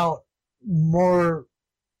pops out more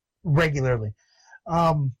regularly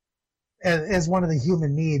as one of the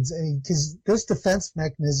human needs. Because this defense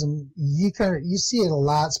mechanism, you see it a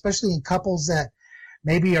lot, especially in couples that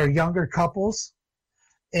maybe are younger couples,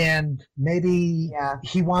 and maybe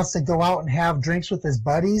he wants to go out and have drinks with his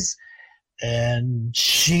buddies, and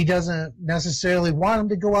she doesn't necessarily want him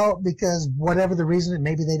to go out because whatever the reason,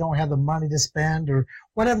 maybe they don't have the money to spend or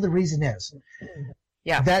whatever the reason is.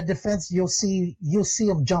 Yeah. That defense, you'll see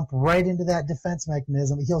him jump right into that defense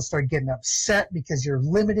mechanism. He'll start getting upset because you're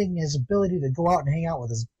limiting his ability to go out and hang out with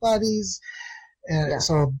his buddies. And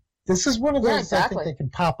so this is one of those I think that can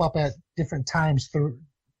pop up at different times through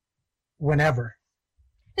whenever.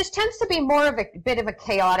 This tends to be more of a bit of a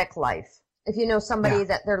chaotic life. If you know somebody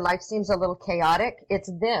that their life seems a little chaotic,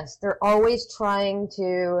 it's this. They're always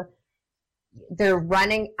they're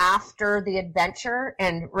running after the adventure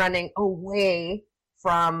and running away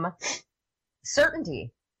from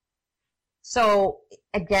certainty. So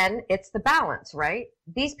again, it's the balance, right?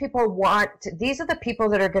 These are the people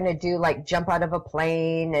that are going to do like jump out of a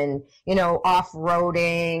plane and,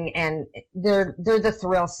 off-roading, and they're the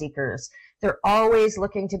thrill seekers. They're always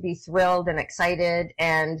looking to be thrilled and excited,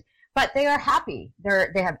 but they are happy. They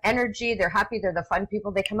have energy. They're happy. They're the fun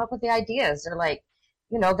people. They come up with the ideas. They're like,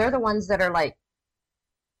 they're the ones that are like,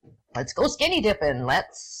 let's go skinny dipping.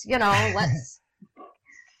 Let's.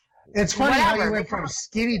 It's funny how you went from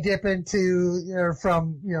skinny dipping to,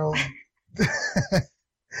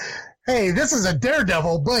 hey, this is a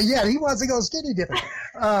daredevil, but he wants to go skinny dipping.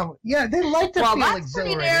 They like to feel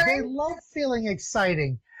exhilarated. They love feeling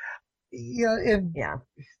exciting.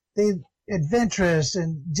 They adventurous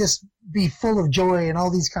and just be full of joy and all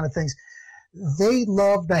these kind of things. They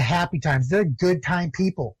love the happy times. They're good time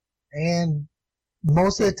people. And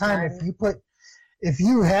most of the time, if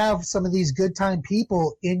you have some of these good time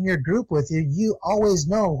people in your group with you, you always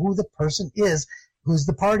know who the person is, who's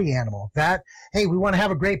the party animal. Hey, we want to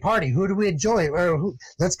have a great party. Who do we enjoy? Or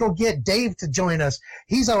let's go get Dave to join us.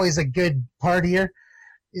 He's always a good partier.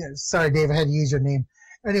 Yeah, sorry, Dave, I had to use your name.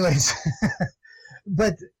 Anyways,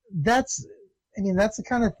 but that's the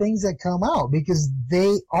kind of things that come out because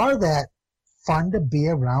they are that fun to be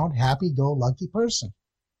around, happy-go-lucky person.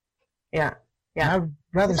 Yeah. Yeah. I'd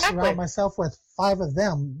rather surround myself with 5 of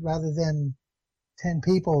them rather than 10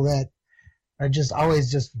 people that are just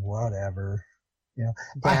always just whatever.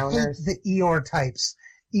 I hate the Eeyore types.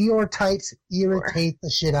 Eeyore types irritate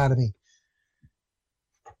the shit out of me.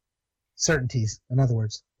 Certainties, in other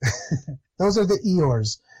words. Those are the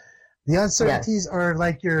Eeyores. The uncertainties are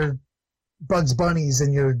like your Bugs Bunnies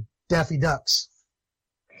and your Daffy Ducks.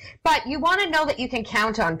 But you want to know that you can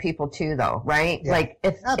count on people too, though, right? Yeah, like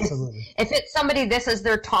if it's somebody, this is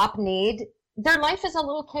their top need, their life is a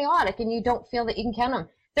little chaotic and you don't feel that you can count on them.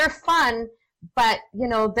 They're fun, but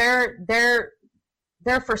they're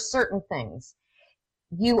for certain things.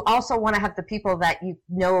 You also want to have the people that you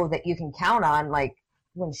know that you can count on, like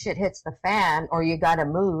when shit hits the fan or you got to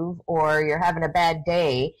move or you're having a bad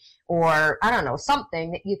day or I don't know,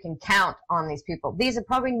 something that you can count on these people. These are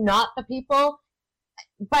probably not the people,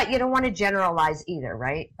 but you don't want to generalize either,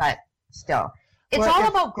 right? But still, it's all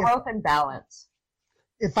about growth and balance.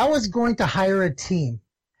 If I was going to hire a team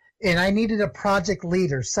and I needed a project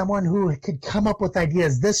leader, someone who could come up with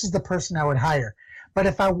ideas, this is the person I would hire. But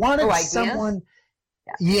if I wanted someone,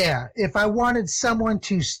 if I wanted someone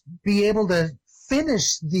to be able to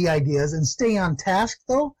finish the ideas and stay on task,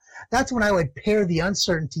 though, that's when I would pair the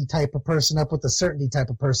uncertainty type of person up with the certainty type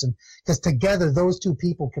of person, because together those two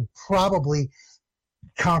people could probably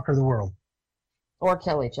conquer the world. Or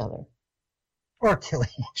kill each other. Well,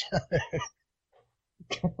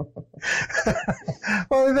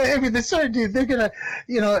 the certainty, they're going to,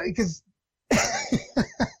 because...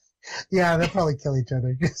 yeah, they'll probably kill each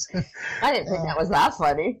other. I didn't think that was that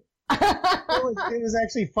funny. It was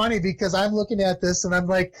actually funny because I'm looking at this and I'm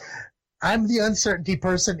like, I'm the uncertainty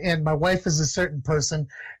person and my wife is a certain person.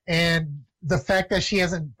 And the fact that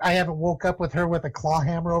I haven't woke up with her with a claw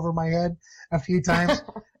hammer over my head a few times,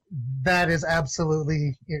 that is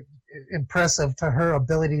absolutely impressive to her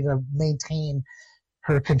ability to maintain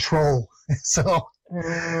her control. So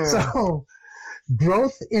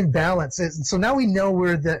growth in balance. So now we know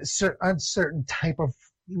we're the uncertain type of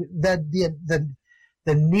that.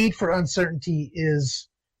 The need for uncertainty is,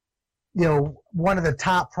 one of the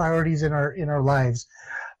top priorities in our lives.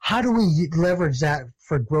 How do we leverage that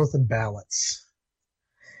for growth and balance?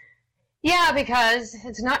 Yeah, because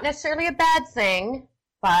it's not necessarily a bad thing,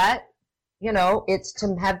 but it's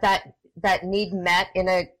to have that need met in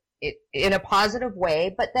a positive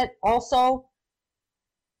way, but that also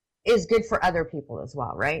is good for other people as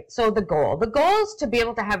well, right? So the goal is to be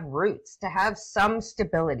able to have roots, to have some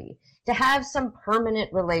stability, to have some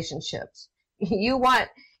permanent relationships. You want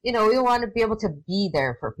to be able to be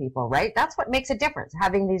there for people, right? That's what makes a difference,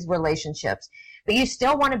 having these relationships. But you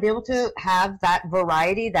still want to be able to have that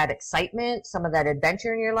variety, that excitement, some of that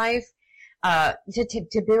adventure in your life,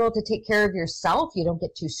 to be able to take care of yourself. You don't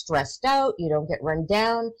get too stressed out. You don't get run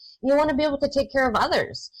down. You want to be able to take care of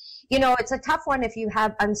others. It's a tough one if you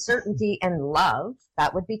have uncertainty and love.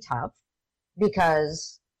 That would be tough,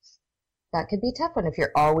 because that could be a tough one. If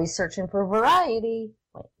you're always searching for variety,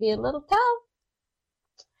 might be a little tough.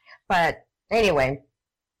 But anyway,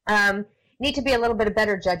 need to be a little bit a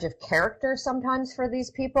better judge of character sometimes for these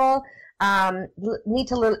people. Need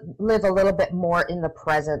to live a little bit more in the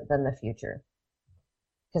present than the future.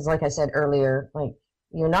 Because like I said earlier, like,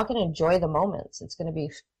 you're not going to enjoy the moments. It's going to be,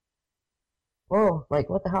 whoa, like,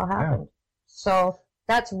 what the hell happened? Yeah. So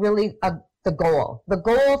that's really the goal. The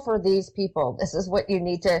goal for these people, this is what you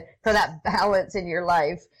need for that balance in your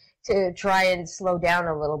life, to try and slow down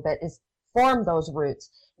a little bit, is form those roots.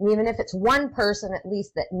 And even if it's one person at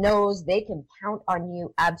least that knows they can count on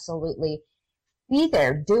you, absolutely, be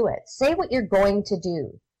there, do it. Say what you're going to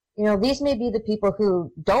do. These may be the people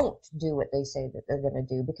who don't do what they say that they're going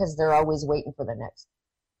to do, because they're always waiting for the next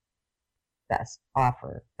best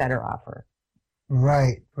offer, better offer.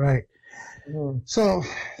 Right. Mm-hmm. So,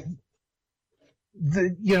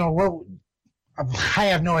 I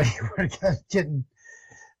have no idea where I'm getting.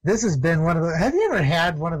 This has been one of the. Have you ever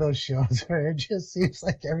had one of those shows where it just seems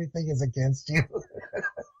like everything is against you?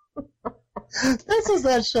 This is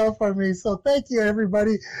that show for me. So thank you,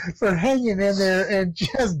 everybody, for hanging in there and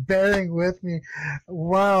just bearing with me.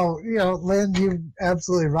 Wow, Lynn, you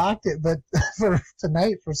absolutely rocked it. But for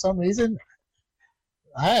tonight, for some reason,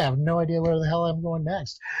 I have no idea where the hell I'm going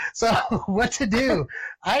next. So what to do?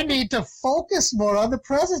 I need to focus more on the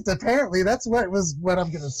present. Apparently, that's what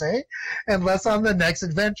I'm going to say, unless on the next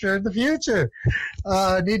adventure in the future.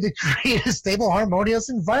 I need to create a stable, harmonious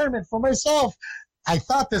environment for myself. I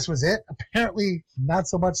thought this was it. Apparently, not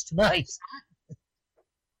so much tonight.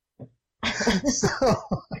 So,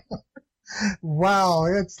 wow.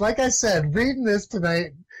 It's like I said, reading this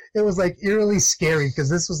tonight, it was like eerily scary,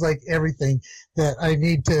 because this was like everything that I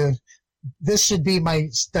need to. This should be my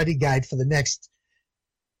study guide for the next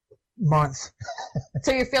month.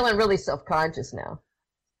 So you're feeling really self-conscious now?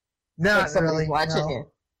 No, like somebody's really. Watching you.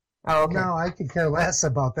 Oh, okay. No, I could care less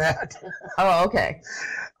about that. Oh, okay.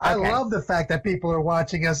 I love the fact that people are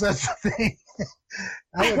watching us. That's the thing.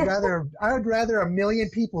 I would rather a million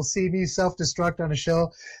people see me self-destruct on a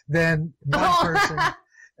show than one person.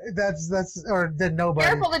 That's or than nobody.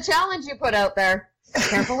 Careful the challenge you put out there.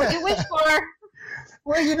 Careful what you wish for.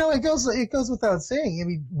 Well, it goes without saying. I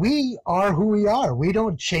mean, we are who we are. We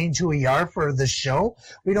don't change who we are for the show.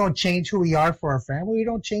 We don't change who we are for our family. We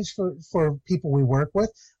don't change for people we work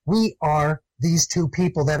with. We are these two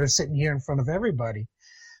people that are sitting here in front of everybody.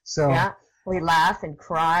 So yeah, we laugh and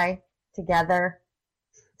cry together.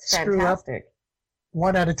 It's fantastic.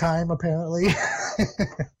 One at a time, apparently.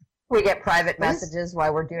 We get private messages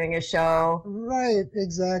while we're doing a show. Right,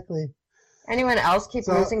 exactly. Anyone else keep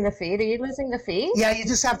losing the feed? Are you losing the feed? Yeah, you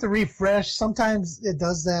just have to refresh. Sometimes it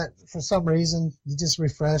does that for some reason. You just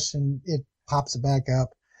refresh and it pops it back up.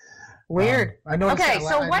 Weird. I know. Okay,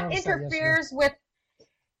 so what interferes with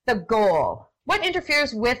the goal? What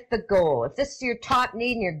interferes with the goal? If this is your top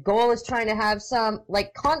need and your goal is trying to have some,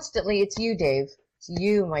 like constantly, it's you, Dave. It's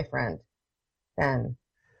you, my friend. Ben.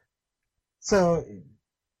 So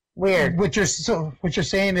weird. What you're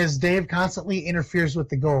saying is Dave constantly interferes with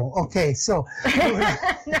the goal. Okay, so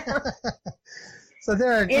so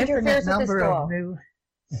there are an infinite number of new.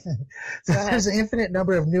 There's an infinite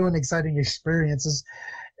number of new and exciting experiences,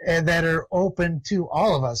 and that are open to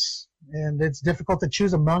all of us. And it's difficult to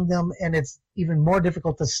choose among them, and it's even more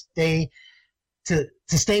difficult to stay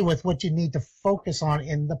with what you need to focus on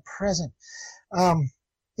in the present.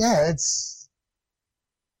 It's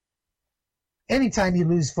anytime you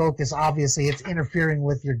lose focus, obviously it's interfering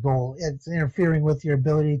with your goal. It's interfering with your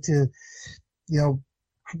ability to,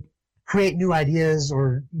 create new ideas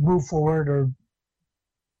or move forward or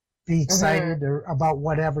be excited or about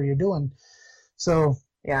whatever you're doing. So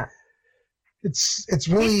yeah. It's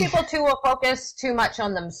really these people too will focus too much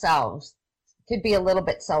on themselves. Could be a little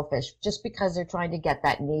bit selfish just because they're trying to get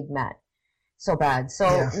that need met so bad.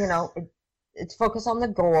 So it's focus on the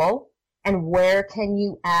goal and where can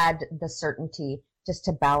you add the certainty just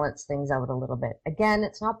to balance things out a little bit. Again,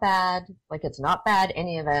 it's not bad. Like it's not bad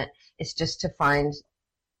any event. It's just to find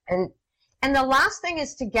and the last thing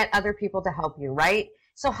is to get other people to help you, right?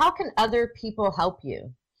 So how can other people help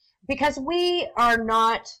you? because we are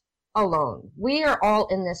not alone. We are all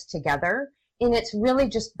in this together, and it's really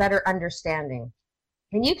just better understanding.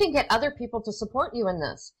 And you can get other people to support you in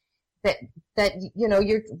this. That you know,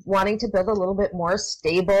 you're wanting to build a little bit more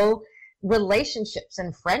stable relationships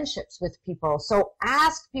and friendships with people. So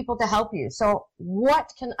ask people to help you. So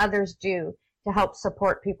what can others do to help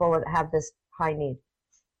support people that have this high need?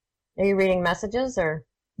 Are you reading messages or?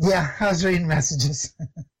 Yeah, I was reading messages.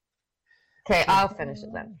 Okay, I'll finish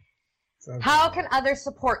it then. How can others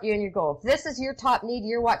support you in your goal? If this is your top need,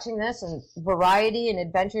 you're watching this, and variety and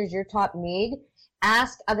adventure is your top need,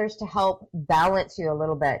 ask others to help balance you a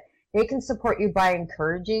little bit. They can support you by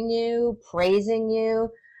encouraging you, praising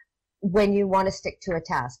you when you want to stick to a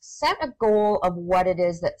task. Set a goal of what it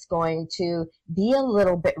is that's going to be a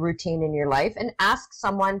little bit routine in your life, and ask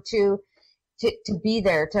someone to be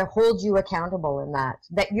there, to hold you accountable in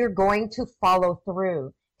that you're going to follow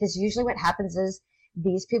through. Because usually what happens is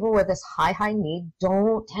these people with this high need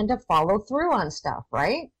don't tend to follow through on stuff,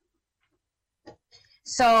 right?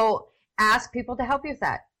 So ask people to help you with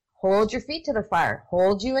that. Hold your feet to the fire.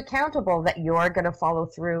 Hold you accountable that you're going to follow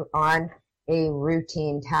through on a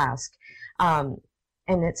routine task. And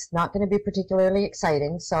it's not going to be particularly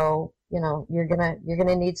exciting. So, you know, you're going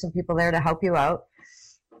to need some people there to help you out.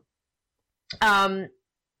 And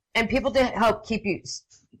people to help keep you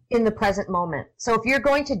in the present moment. So if you're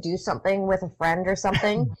going to do something with a friend or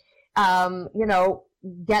something, you know,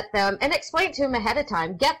 get them and explain to them ahead of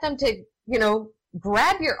time. Get them to, you know,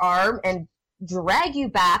 grab your arm and drag you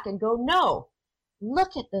back and go, no,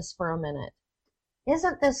 look at this for a minute.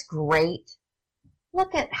 Isn't this great?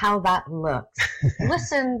 Look at how that looks.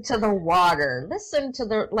 Listen to the water. Listen to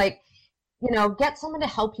the, like, you know, get someone to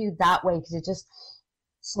help you that way, because it just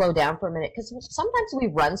slow down for a minute. Because sometimes we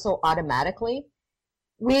run so automatically.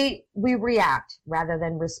 We react rather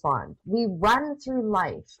than respond. We run through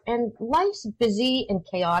life, and life's busy and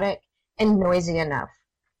chaotic and noisy enough.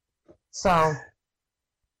 So,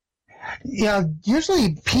 yeah,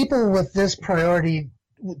 usually people with this priority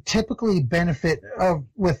typically benefit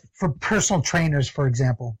for personal trainers, for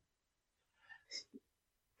example.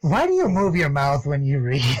 Why do you move your mouth when you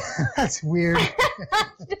read? That's weird.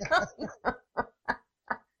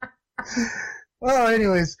 Well,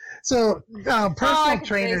 anyways, so personal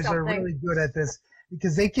trainers are really good at this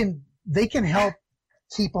because they can help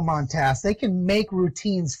keep them on task. They can make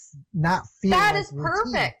routines not feel that like is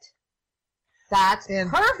perfect. That's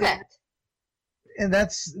perfect. And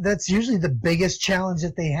that's usually the biggest challenge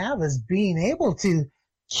that they have, is being able to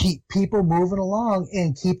keep people moving along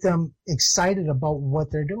and keep them excited about what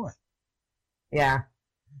they're doing. Yeah.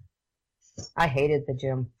 I hated the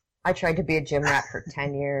gym. I tried to be a gym rat for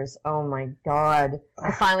 10 years. Oh my God.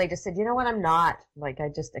 I finally just said, you know what? I'm not. Like, I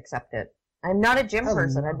just accept it. I'm not a gym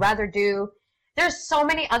person. I'd rather there's so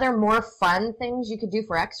many other more fun things you could do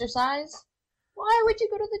for exercise. Why would you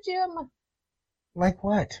go to the gym? Like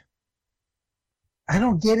what? I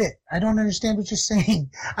don't get it. I don't understand what you're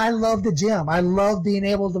saying. I love the gym. I love being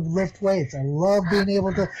able to lift weights. I love being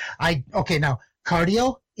able to, okay, now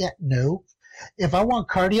cardio? Yeah, no. If I want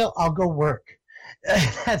cardio, I'll go work.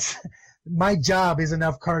 That's my job is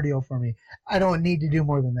enough cardio for me. I don't need to do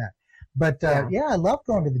more than that. But yeah, I love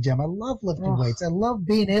going to the gym. I love lifting weights. I love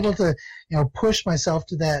being able to, you know, push myself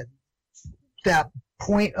to that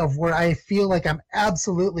point of where I feel like I'm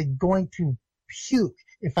absolutely going to puke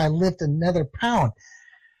if I lift another pound.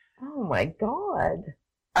 Oh my God.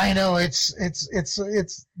 I know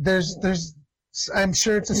there's I'm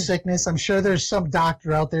sure it's a sickness. I'm sure there's some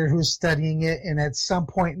doctor out there who's studying it, and at some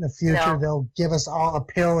point in the future they'll give us all a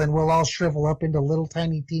pill and we'll all shrivel up into little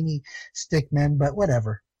tiny teeny stick men, but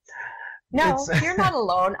whatever. No, you're not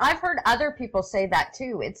alone. I've heard other people say that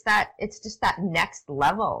too. It's just that next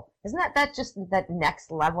level. Isn't that just that next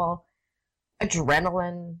level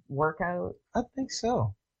adrenaline workout? I think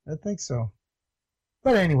so.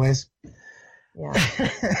 But anyways. Yeah.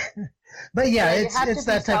 But yeah, it's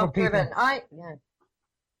that type of people.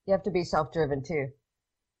 You have to be self-driven too.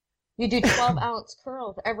 You do 12-ounce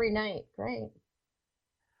curls every night. Great.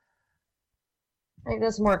 I think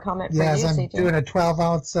that's more a comment for you. Yes, I'm doing a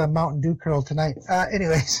 12-ounce Mountain Dew curl tonight.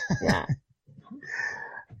 Anyways. Yeah.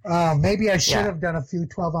 Maybe I should have done a few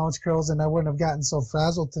 12-ounce curls and I wouldn't have gotten so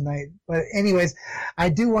frazzled tonight. But anyways, I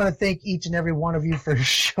do want to thank each and every one of you for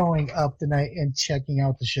showing up tonight and checking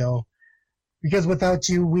out the show. Because without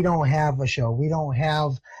you, we don't have a show. We don't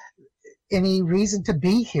have any reason to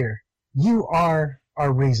be here. You are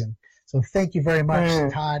our reason. So thank you very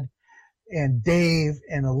much, Todd and Dave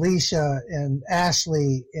and Alicia and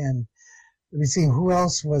Ashley and let me see, who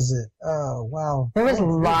else was it? Oh, wow. There was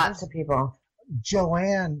lots of people.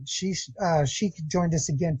 Joanne, she joined us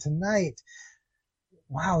again tonight.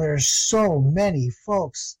 Wow, there's so many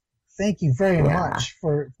folks. Thank you very much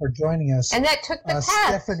for joining us. And that took the test.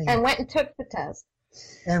 Stephanie. And went and took the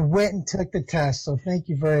test. So thank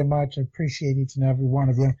you very much. I appreciate each and every one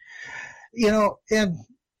of you. And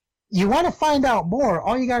you want to find out more,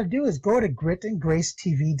 all you got to do is go to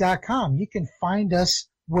gritandgracetv.com. You can find us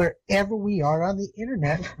wherever we are on the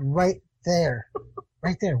internet, right there,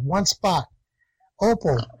 one spot.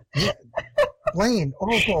 Opal, Blaine,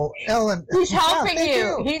 Opal, Ellen. He's helping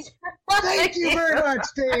you. Thank you very much,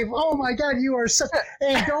 Dave. Oh my God, you are such.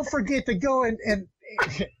 And don't forget to go and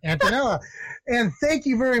Antonella. And thank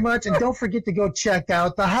you very much. And don't forget to go check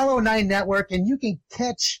out the Hollow 9 Network, and you can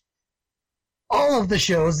catch all of the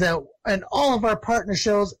shows and all of our partner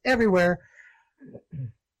shows everywhere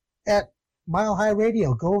at Mile High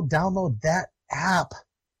Radio. Go download that app.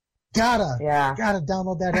 Gotta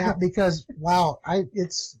download that app because wow,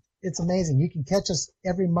 it's amazing. You can catch us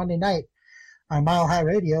every Monday night on Mile High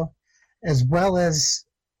Radio, as well as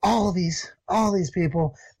all these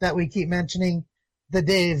people that we keep mentioning, the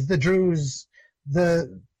Daves, the Drews,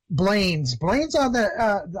 the Blaine's on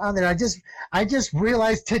there. I just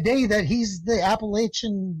realized today that he's the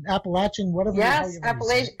Appalachian whatever. Yes,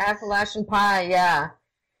 Appalachian pie.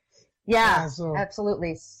 Yeah. So,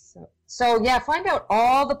 absolutely. So yeah, find out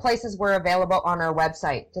all the places we're available on our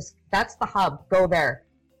website. That's the hub. Go there.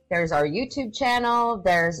 There's our YouTube channel.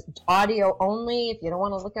 There's audio only. If you don't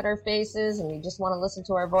want to look at our faces and you just want to listen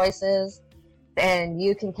to our voices, then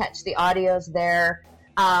you can catch the audios there.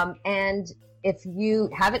 And if you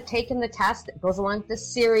haven't taken the test that goes along with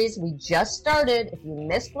this series, we just started. If you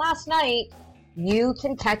missed last night, you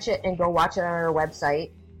can catch it and go watch it on our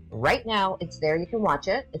website. Right now, it's there. You can watch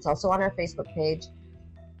it. It's also on our Facebook page.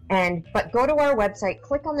 But go to our website,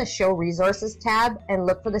 click on the Show Resources tab, and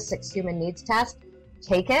look for the 6 Human Needs Test.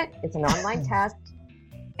 Take it. It's an online test,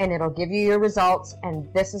 and it'll give you your results.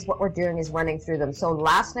 And this is what we're doing, is running through them. So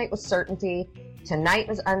last night was certainty. Tonight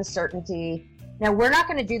was uncertainty. Now, we're not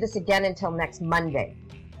going to do this again until next Monday,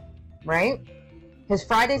 right? Because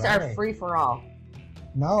Fridays are free for all.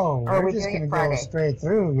 No, we're just going to go straight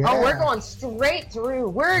through. Yeah. Oh, we're going straight through.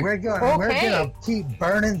 We're going to keep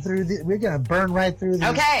burning through. We're going to burn right through these.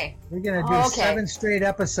 Okay. We're going to do 7 straight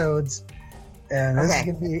episodes, and this is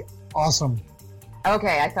going to be awesome.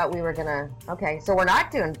 Okay, I thought we were going to. Okay, so we're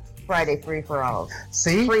not doing Friday free for all.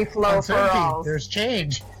 See? Free flow for all. There's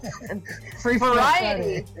change. Free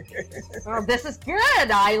variety. Oh, this is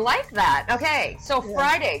good. I like that. Okay, so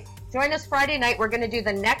Friday. Join us Friday night. We're going to do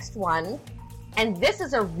the next one. And this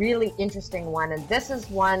is a really interesting one, and this is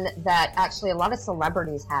one that actually a lot of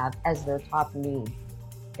celebrities have as their top need,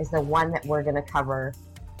 is the one that we're going to cover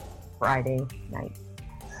Friday night.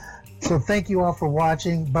 So thank you all for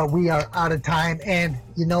watching, but we are out of time. And,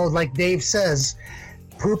 like Dave says,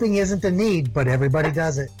 pooping isn't a need, but everybody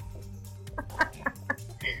does it.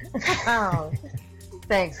 Oh,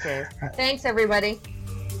 thanks, Dave. Thanks, everybody.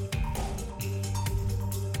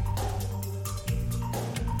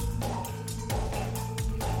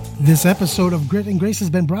 This episode of Grit and Grace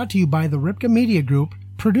has been brought to you by the Ripka Media Group,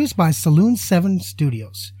 produced by Saloon 7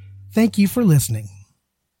 Studios. Thank you for listening.